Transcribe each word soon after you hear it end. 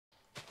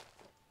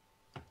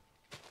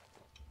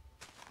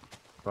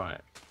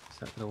Right. Is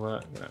that gonna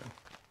work? No.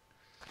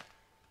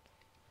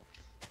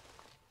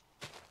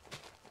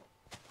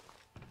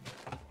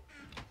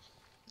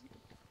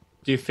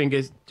 Do you think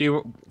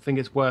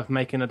it's worth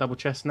making a double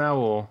chest now,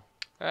 or?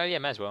 Yeah,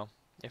 may as well.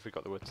 If we've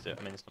got the wood to do it.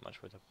 I mean, it's not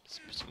much wood. There's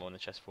some more in the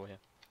chest for you.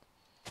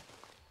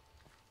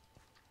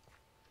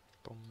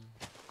 Boom.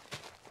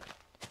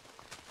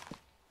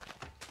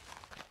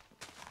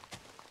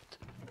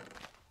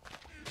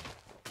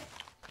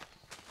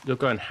 You're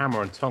going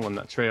hammer and tongue on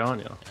that tree,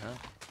 aren't you? Yeah.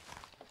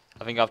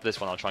 I think after this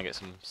one, I'll try and get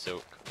some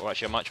silk. Or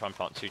actually, I might try and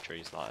plant 2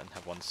 trees like, and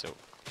have 1 silk.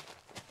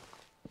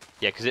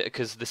 Yeah,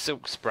 because the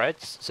silk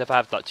spreads. So if I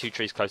have like 2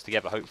 trees close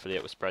together, hopefully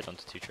it will spread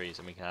onto 2 trees,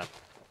 and we can have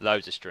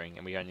loads of string,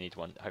 and we only need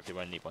 1. Hopefully,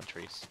 we only need 1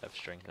 tree of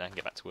string, and I can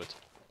get back to wood.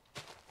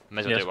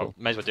 May as well,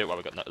 may as well do it while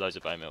we've got loads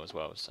of bone meal as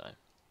well. So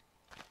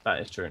that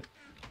is true.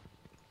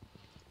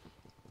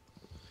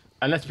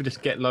 Unless we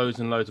just get loads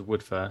and loads of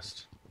wood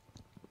first.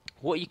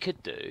 What you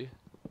could do,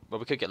 well,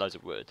 we could get loads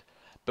of wood,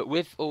 but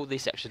with all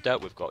this extra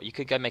dirt we've got, you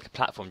could go make a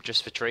platform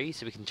just for trees,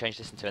 so we can change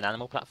this into an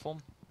animal platform.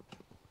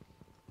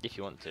 If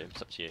you want to,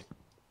 it's up to you.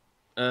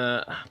 Nah.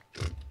 Or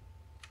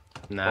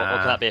can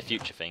that be a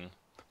future thing?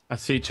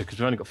 That's future, because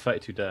we've only got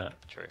 32 dirt.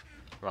 True.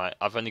 Right,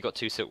 I've only got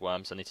 2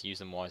 silkworms, I need to use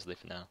them wisely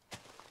for now.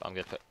 But I'm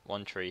going to put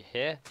 1 tree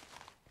here,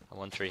 and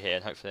 1 tree here,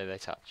 and hopefully they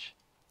touch.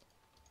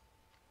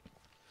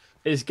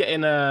 Is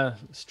getting a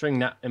string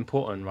that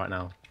important right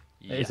now?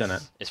 Yes. Isn't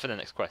it? It's for the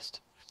next quest.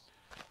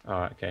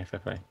 Alright, okay, fair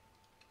play.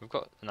 We've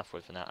got enough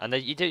wood for now. And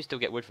you do still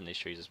get wood from these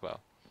trees as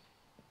well.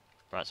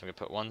 Right, so I'm going to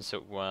put 1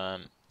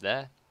 silkworm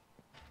there.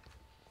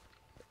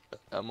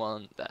 And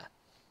 1 there.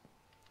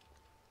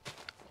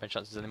 No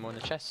chance there's any more in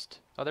the chest?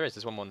 Oh, there is.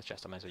 There's 1 more in the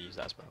chest. I may as well use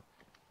that as well.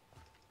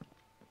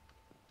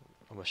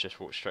 Almost just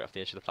walked straight off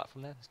the edge of the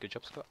platform there. That's a good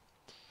job, Scott.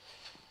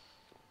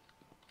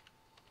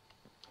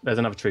 There's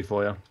another tree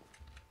for you.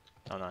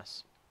 Oh,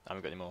 nice. I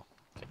haven't got any more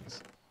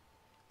things.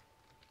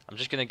 I'm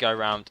just going to go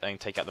around and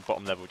take out the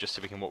bottom level just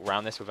so we can walk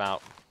around this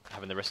without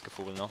having the risk of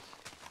falling off.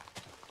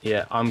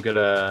 Yeah, I'm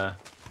gonna...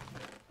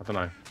 I don't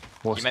know.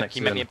 What's next?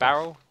 Can you make me a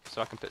barrel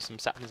so I can put some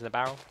saplings in the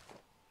barrel?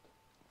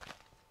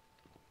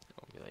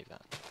 Oh, we'll leave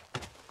that.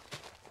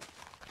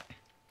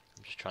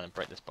 I'm just trying to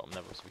break this bottom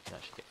level so we can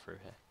actually get through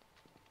here.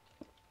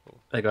 Ooh.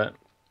 There you go.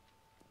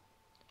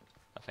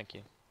 Oh, thank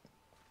you.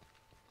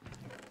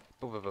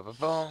 Boom, boom, boom, boom,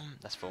 boom.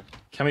 That's full.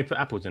 Can we put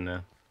apples in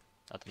there?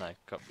 I don't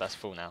know. That's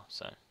full now,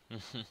 so...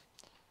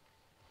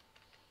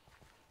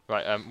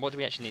 Right, what do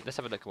we actually need? Let's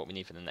have a look at what we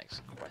need for the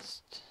next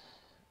quest.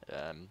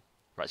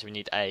 Right, so we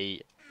need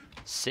a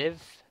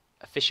sieve,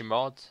 a fishing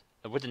rod,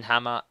 a wooden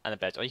hammer, and a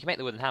bed. Or you can make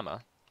the wooden hammer.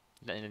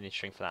 You don't need any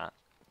string for that.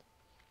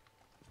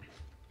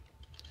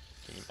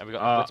 Have we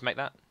got enough wood to make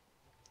that?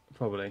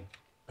 Probably.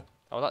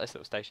 Oh, I like this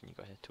little station you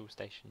got here. Tool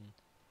station,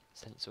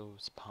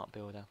 stencils, part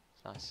builder.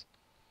 Nice.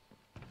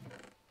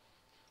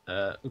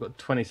 We've got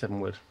 27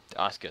 wood.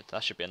 Oh, that's good.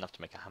 That should be enough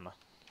to make a hammer.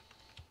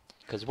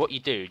 Because what you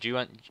do you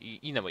want?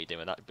 You know what you're doing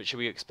with that. But should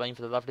we explain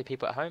for the lovely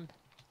people at home?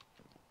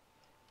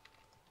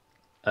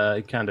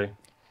 You can do.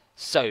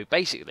 So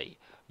basically,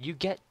 you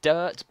get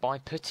dirt by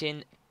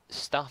putting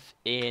stuff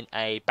in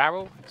a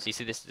barrel. So you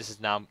see this is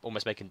now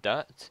almost making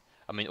dirt.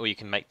 I mean, or you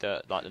can make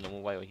dirt like the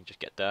normal way, or you can just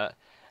get dirt.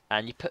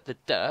 And you put the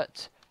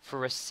dirt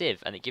for a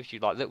sieve, and it gives you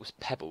like little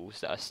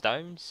pebbles that are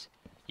stones.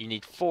 You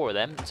need 4 of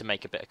them to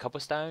make a bit of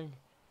cobblestone.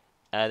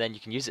 Then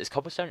you can use it as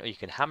cobblestone, or you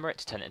can hammer it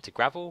to turn it into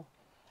gravel.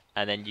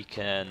 And then you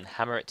can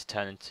hammer it to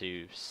turn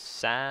into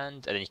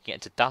sand, and then you can get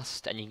into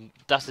dust, and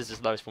dust is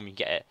the lowest form you can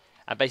get it.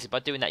 And basically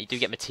by doing that you do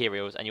get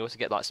materials, and you also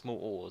get like small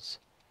ores.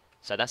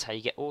 So that's how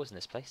you get ores in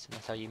this place, and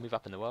that's how you move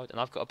up in the world. And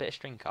I've got a bit of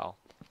string, Carl.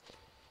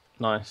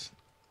 Nice.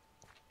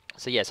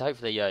 So yeah, so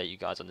hopefully you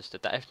guys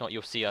understood that. If not,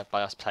 you'll see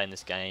by us playing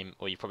this game,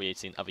 or you've probably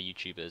seen other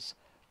YouTubers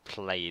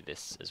play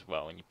this as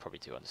well, and you probably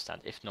do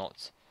understand. If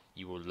not,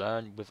 you will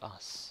learn with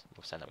us.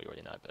 We'll say that we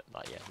already know, but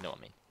like, yeah, you know what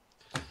I mean.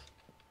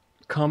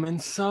 Come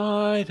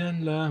inside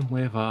and learn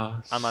with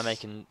us. Am I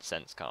making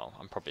sense, Carl?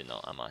 I'm probably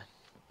not, am I?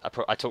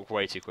 I talk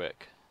way too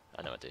quick.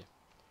 I know I do.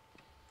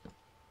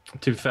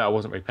 To be fair, I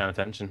wasn't really paying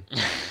attention.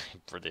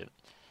 Brilliant.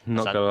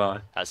 Not gonna lie.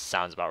 That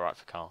sounds about right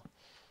for Carl.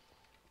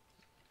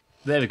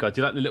 There we go.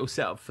 Do you like the little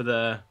setup for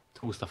the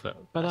tool stuff?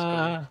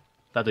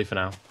 That'll do for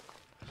now.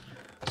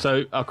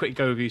 So I'll quickly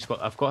go with you, Scott.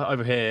 I've got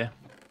over here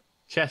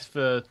chest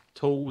for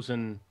tools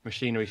and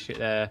machinery shit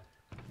there,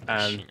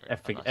 and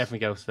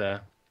everything else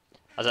there.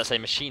 As I say,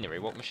 machinery.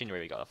 What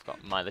machinery we got? I've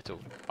got my little...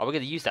 Oh, we're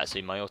going to use that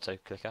soon, my auto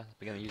clicker.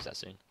 We're going to use that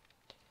soon.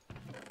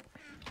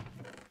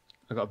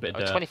 I got a bit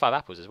of dirt. 25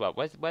 apples as well.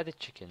 Where the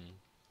chicken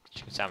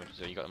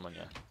sandwiches? Or you got them on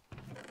you?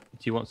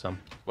 Do you want some?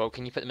 Well,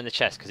 can you put them in the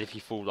chest? Because if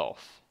you fall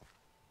off,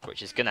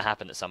 which is going to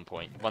happen at some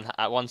point,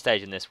 at one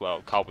stage in this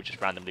world, Carl will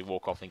just randomly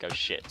walk off and go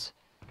shit.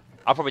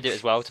 I'll probably do it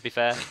as well, to be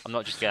fair. I'm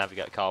not just going to have a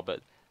go at Carl,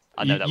 but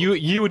I know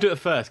you would do it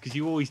first, because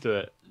you always do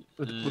it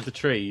with the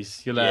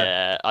trees.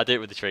 Yeah, I do it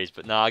with the trees,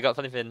 but no, I got a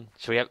funny thing.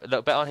 Should we have a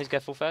little bet on who's going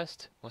to fall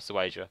first? What's the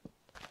wager?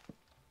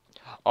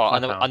 Oh, I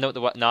know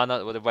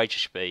what the wager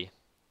should be.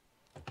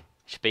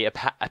 Should be a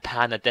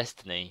pan of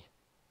destiny.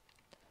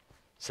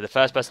 So the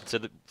first person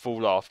to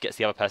fall off gets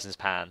the other person's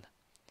pan.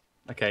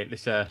 Okay,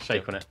 let's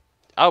shake on it.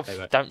 Oh, There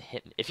you go. don't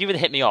hit me. If you would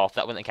have hit me off,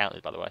 that wouldn't have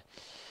counted, by the way.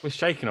 We're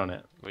shaking on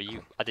it. Well,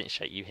 I didn't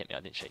shake. You hit me.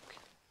 I didn't shake.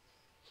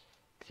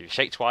 If you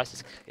shake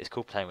twice, it's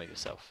called playing with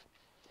yourself.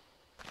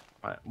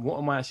 Right, what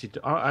am I actually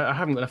doing? I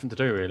haven't got nothing to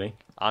do, really.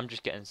 I'm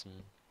just getting some...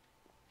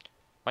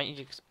 Why don't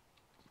you just...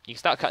 You can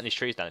start cutting these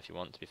trees down if you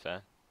want, to be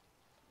fair.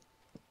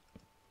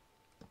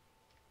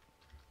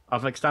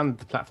 I've extended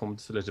the platform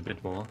just a little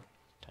bit more.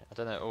 Okay, I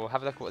don't know. Or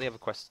have a look at what the other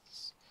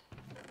quests...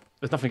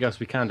 There's nothing else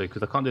we can do,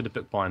 because I can't do the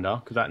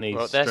bookbinder, because that needs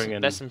Well, string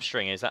and... there's some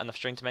string. Is that enough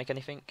string to make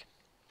anything?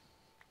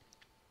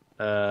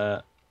 You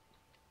can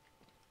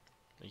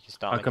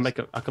start. I can make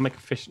a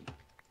fish.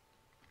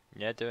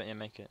 Yeah, do it. Yeah,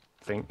 make it.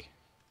 Think.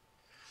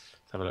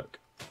 Let's have a look.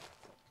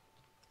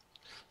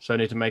 So I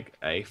need to make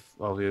a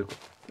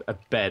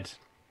bed.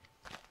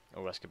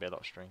 Oh, that's gonna be a lot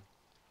of string.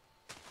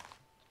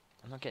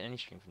 I'm not getting any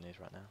string from these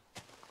right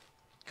now.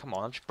 Come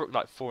on, I've just broke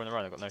like 4 in a row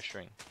and I've got no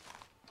string.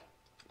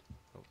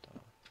 Oh,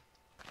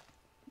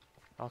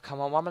 oh, come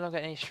on, why am I not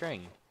getting any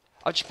string?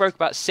 I just broke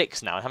about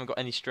 6 now and haven't got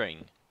any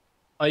string.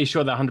 Are you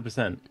sure that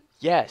 100%?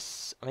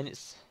 Yes, I mean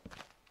it's...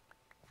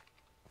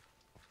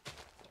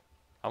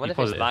 I wonder if it's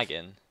positive?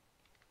 lagging.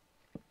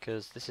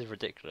 Because this is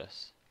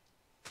ridiculous.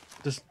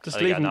 Just Oh,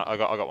 leave yeah, them. no, I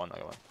got one.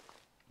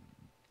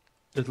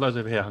 There's loads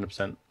over here,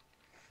 100%.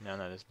 No,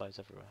 there's loads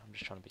everywhere. I'm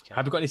just trying to be careful.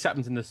 Have you got any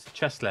saplings in this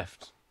chest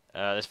left?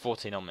 There's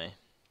 14 on me.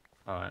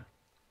 Alright.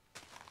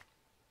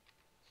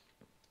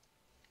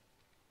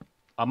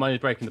 I'm only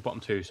breaking the bottom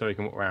 2 so we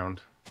can walk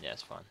around. Yeah,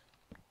 it's fine.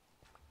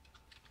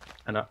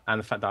 And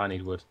the fact that I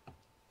need wood.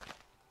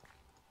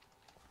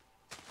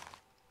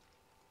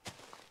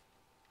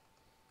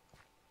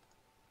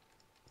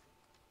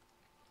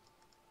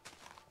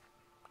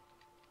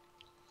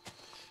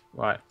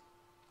 Right.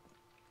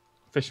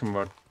 Fishing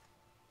rod.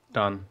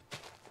 Done.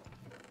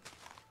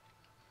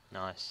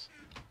 Nice.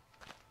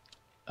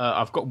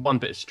 I've got 1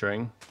 bit of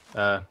string.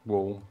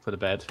 Wool for the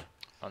bed.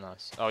 Oh,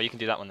 nice. Oh, you can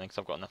do that one then, because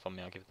I've got enough on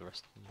me. I'll give the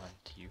rest of mine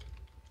to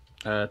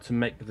you. To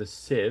make the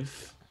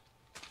sieve,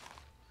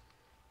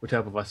 which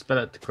help if I spell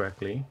it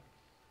correctly,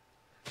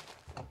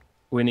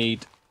 we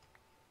need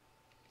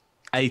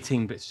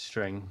 18 bits of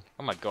string.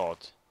 Oh my god.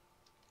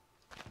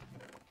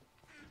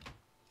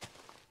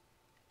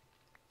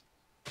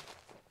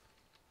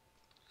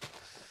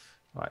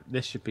 Right,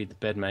 this should be the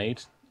bed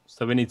made.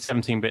 So we need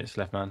 17 bits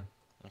left, man.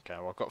 Okay,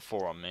 well I've got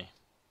 4 on me.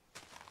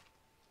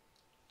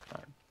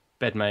 Right,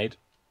 bed made.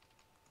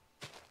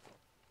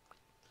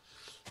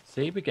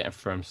 See, we're getting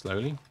through 'em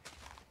slowly.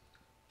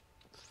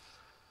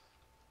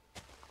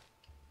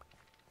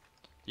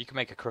 You can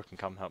make a crook and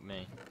come help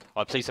me.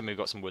 Oh, please tell me we've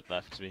got some wood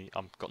left, because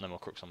I've got no more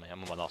crooks on me.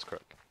 I'm on my last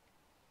crook.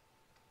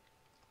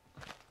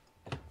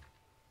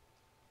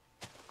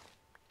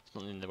 It's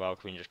not in the world,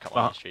 we can just cut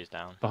one of these trees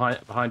down.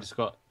 Behind you,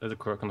 Scott, there's a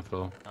crook on the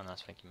floor. Oh,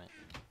 nice, thank you, mate.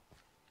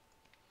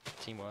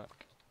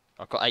 Teamwork.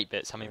 I've got 8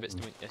 bits. How many bits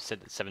do we... You said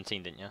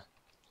 17, didn't you?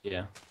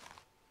 Yeah.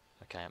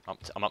 Okay,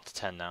 I'm up to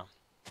 10 now.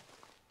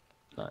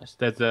 Nice.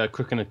 There's a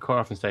crook in the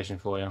crafting station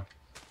for you.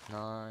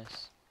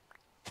 Nice.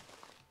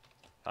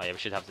 Oh yeah, we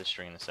should have this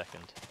string in a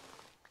second.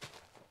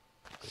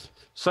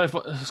 So,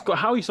 Scott,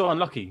 how are you so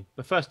unlucky?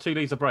 The first 2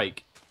 leaves a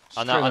break.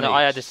 I know.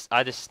 I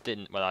just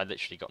didn't. Well, I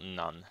literally got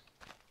none.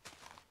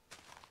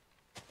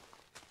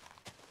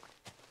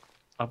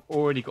 I've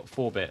already got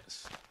 4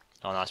 bits.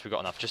 Oh, nice. We got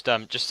enough.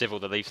 Just civil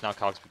the leaves now,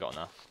 Carl, 'cause we got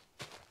enough.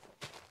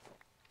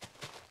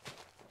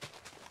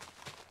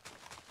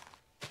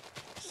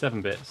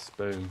 7 bits.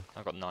 Boom.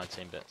 I've got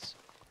 19 bits.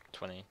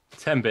 20.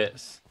 10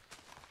 bits.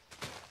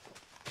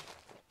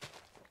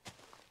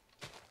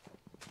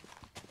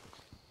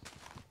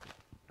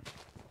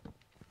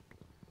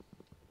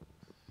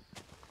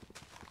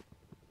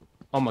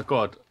 Oh my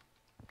god.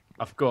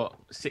 I've got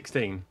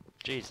 16.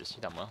 Jesus,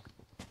 you done well.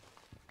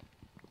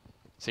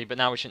 See, but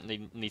now we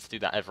shouldn't need to do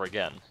that ever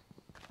again.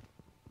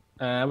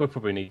 We'll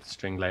probably need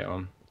string later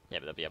on. Yeah,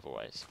 but there'll be other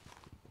ways.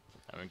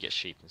 And we can get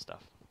sheep and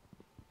stuff.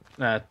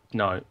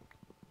 No.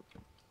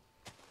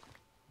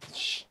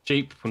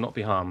 Sheep will not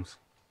be harmed.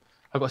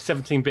 I've got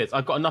 17 bits.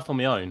 I've got enough on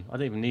my own. I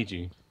don't even need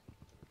you.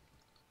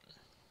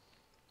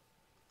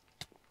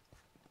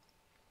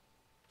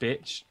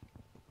 Bitch.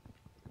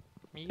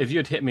 If you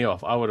had hit me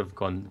off, I would have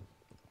gone...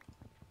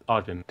 I'd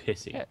have been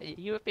pissy. Yeah,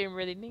 you were being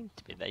really mean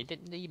to me there. You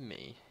didn't need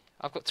me.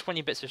 I've got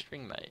 20 bits of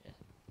string, mate.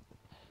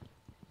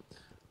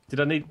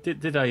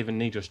 Did I even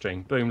need your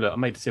string? Boom, look, I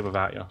made the sieve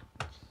without you.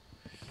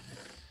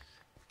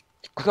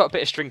 I got a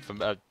bit of string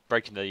from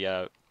breaking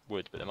the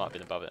wood, but it might have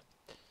been above it.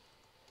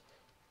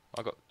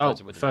 I got loads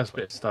of wood first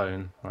bit of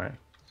stone. Right.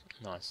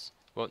 Nice.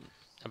 Well,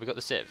 have we got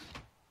the sieve?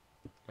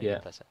 Yeah.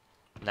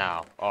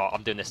 Now,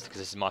 I'm doing this because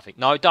this is my thing.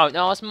 No, don't.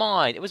 No, it's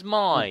mine. It was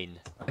mine.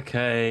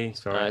 Okay,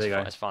 sorry. No, there you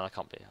go. It's fine. I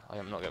can't be.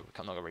 I'm not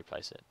gonna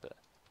replace it. But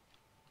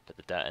put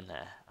the dirt in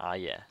there. Ah,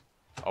 yeah.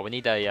 Oh, we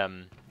need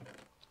a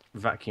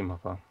Vacuum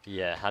hopper.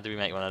 Yeah. How do we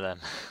make one of them?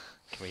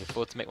 Can we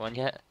afford to make one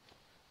yet?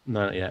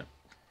 No, not yet.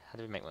 How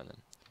do we make one of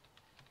them?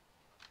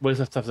 We'll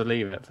just have to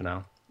leave it for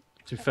now.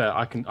 To be fair,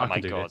 I can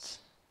do this.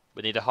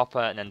 We need a hopper,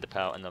 an ender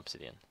pearl, and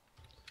obsidian.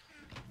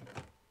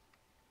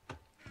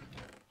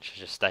 Should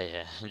just stay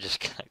here and just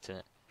collecting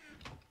it.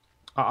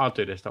 I'll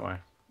do this. Don't worry.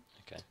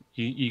 Okay.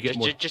 You get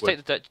more. Just take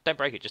the dirt. Don't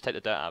break it. Just take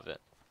the dirt out of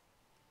it.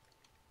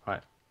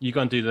 Right. You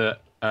go and do the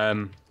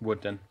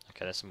wood then.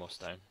 Okay, there's some more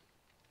stone.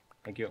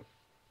 Thank you.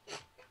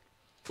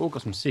 Oh,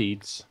 got some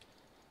seeds.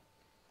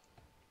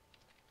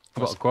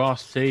 I've got a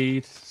grass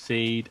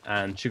seed,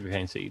 and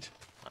sugarcane seed.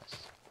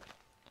 Nice.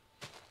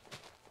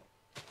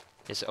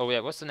 Yes. Oh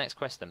yeah. What's the next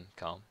quest then,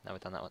 Carl? Now we've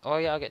done that one. Oh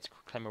yeah, I get to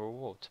claim a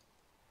reward.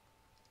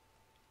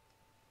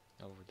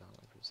 Oh, we've done that.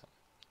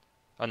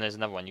 Oh, and there's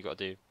another one you got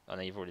to do. Oh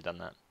no, you've already done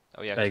that.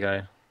 Oh yeah. There you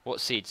go. What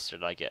seeds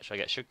should I get? Should I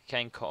get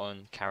sugarcane,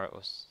 cotton, carrot,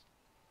 or?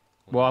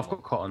 Well, I've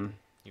got cotton.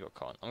 You got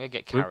cotton. I'm gonna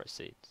get carrot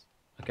seeds.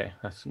 Okay,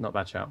 that's not a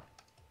bad shout.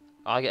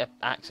 I get an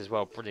axe as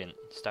well. Brilliant,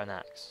 stone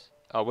axe.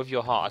 Oh, with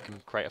your heart, I can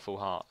create a full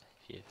heart.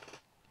 If you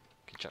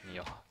can chuck me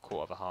your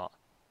quarter of a heart.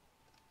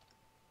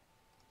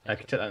 I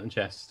can check that in the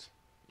chest,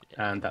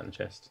 Yeah. and that in the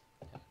chest.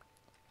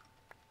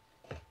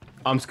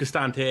 I'm just gonna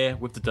stand here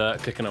with the dirt,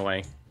 clicking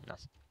away.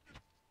 Nice.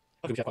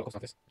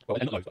 Well,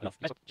 not loads, but enough.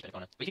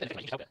 We can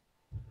just help it.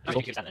 Cool.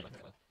 You can stand there.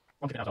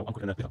 I'm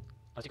cooking the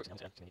I'll take it. Put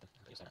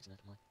your stone axe in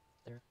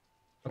there.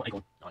 I've got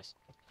acorn. Nice.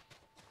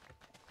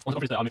 Once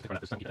I've got I'll move the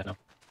just don't keep that now.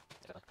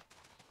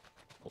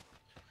 Cool.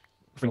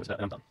 3 minutes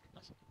and I'm done.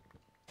 Nice.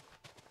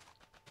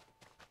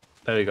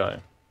 There we go.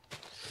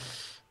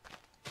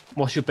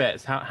 What's your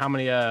bets? How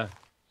many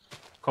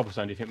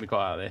cobblestone do you think we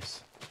got out of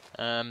this?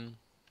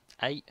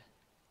 8.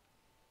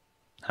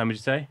 How many did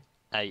you say?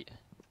 8.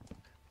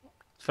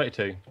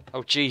 32.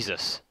 Oh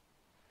Jesus!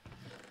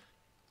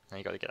 Now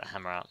you got to get that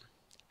hammer out.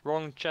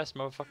 Wrong chest,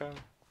 motherfucker.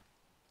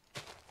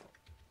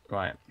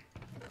 Right.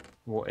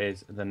 What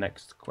is the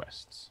next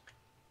quests?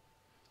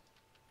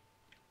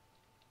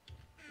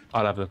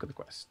 I'll have a look at the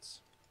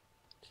quests.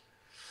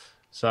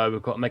 So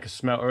we've got to make a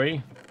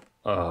smeltery.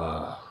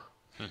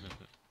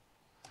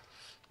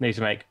 Need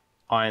to make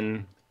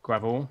iron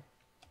gravel.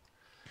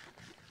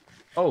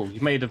 Oh, you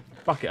made a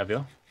bucket, have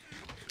you?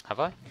 Have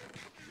I?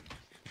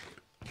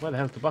 Where the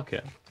hell's the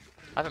bucket?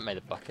 I haven't made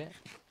a bucket.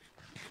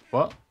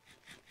 What?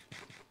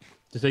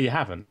 So you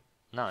haven't?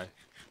 No.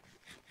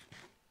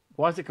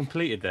 Why is it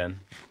completed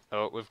then?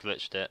 Oh, we've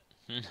glitched it.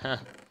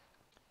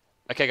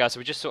 Okay, guys, so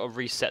we just sort of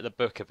reset the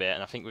book a bit,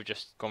 and I think we've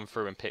just gone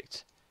through and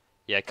picked.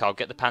 Yeah, Carl,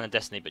 get the Pan of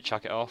Destiny, but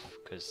chuck it off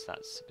because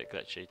that's a bit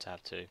glitchy to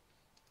have too.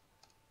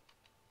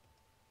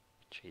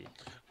 Gee.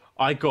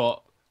 I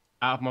got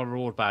out of my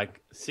reward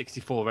bag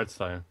 64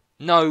 redstone.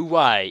 No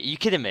way! Are you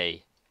kidding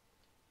me?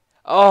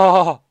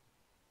 Oh!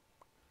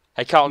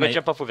 Hey, Carl, I'm gonna Mate.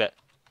 jump off with it.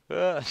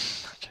 I'm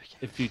joking.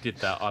 If you did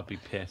that, I'd be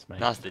pissed, mate.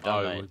 Nicely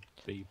done, I mate. would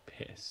be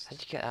pissed. How'd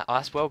you get that? Oh,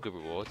 that's well good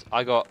reward.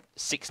 I got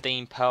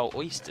 16 pearl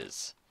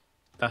oysters.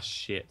 That's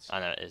shit. I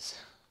know it is.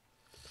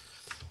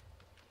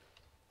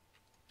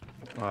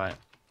 Right.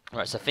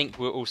 Right, so I think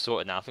we're all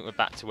sorted now. I think we're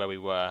back to where we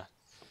were.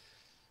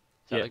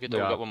 Is that Yeah, good? we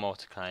We've are. got one more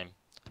to claim.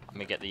 I'm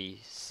gonna get the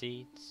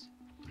seeds.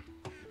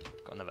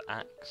 Got another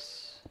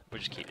axe. We'll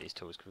just keep these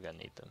tools because we're gonna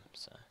need them.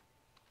 So,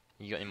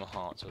 you got any more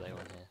hearts? Or are they all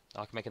in here?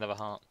 I can make another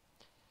heart.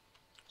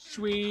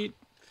 Sweet.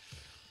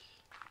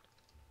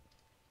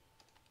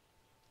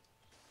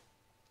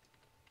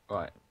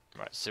 Right.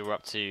 Right, so we're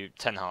up to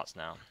 10 hearts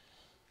now.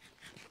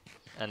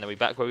 And are we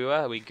back where we were?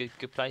 Are we good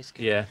place?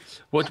 Good Yeah.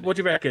 What do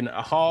you reckon?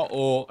 A heart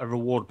or a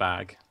reward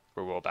bag?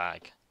 reward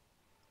bag.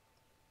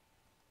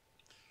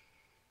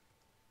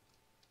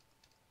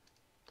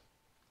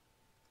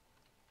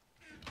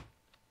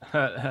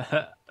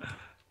 There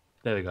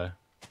we go.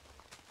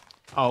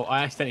 Oh,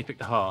 I accidentally picked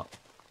the heart.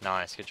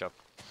 Nice, good job.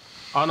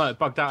 Oh no, it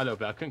bugged out a little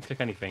bit. I couldn't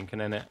click anything, and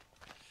then it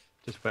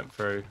just went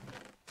through.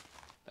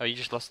 Oh, you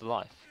just lost a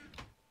life.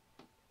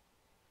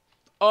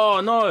 Oh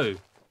no!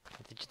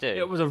 What did you do?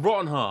 It was a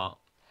rotten heart.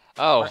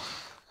 Oh.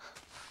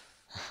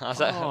 I was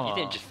like, you Oh.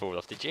 didn't just fall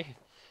off, did you?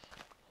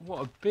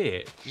 What a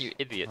bitch. You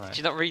idiot. Right. Did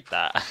you not read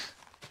that?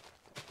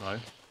 No.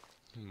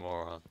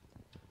 Moron.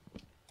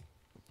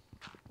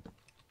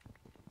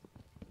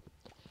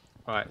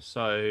 Right,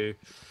 so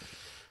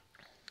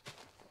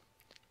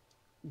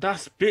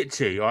that's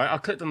bitchy. Right, I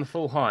clicked on the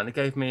full heart and it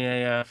gave me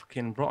a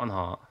fucking rotten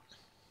heart.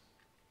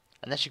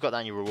 Unless you got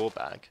that in your reward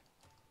bag.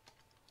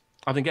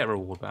 I didn't get a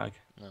reward bag.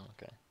 No,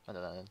 okay. I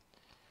don't know then.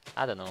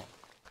 I don't know.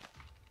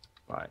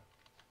 Right.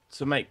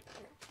 So make.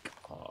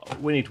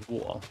 We need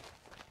water.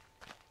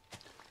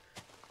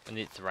 We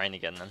need it to rain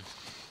again then.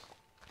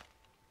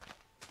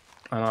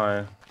 I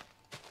know.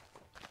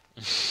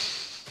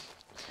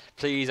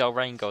 Please, oh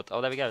rain god. Oh,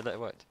 there we go. That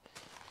worked.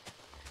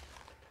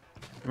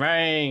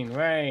 Rain,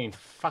 rain.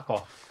 Fuck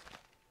off.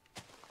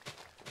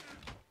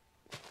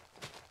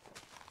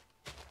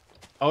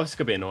 Oh, this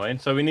could be annoying.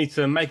 So we need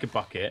to make a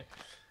bucket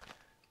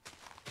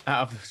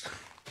out of.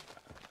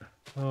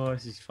 Oh,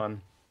 this is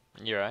fun.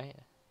 You're right.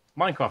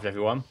 Minecraft,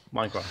 everyone.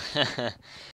 Minecraft.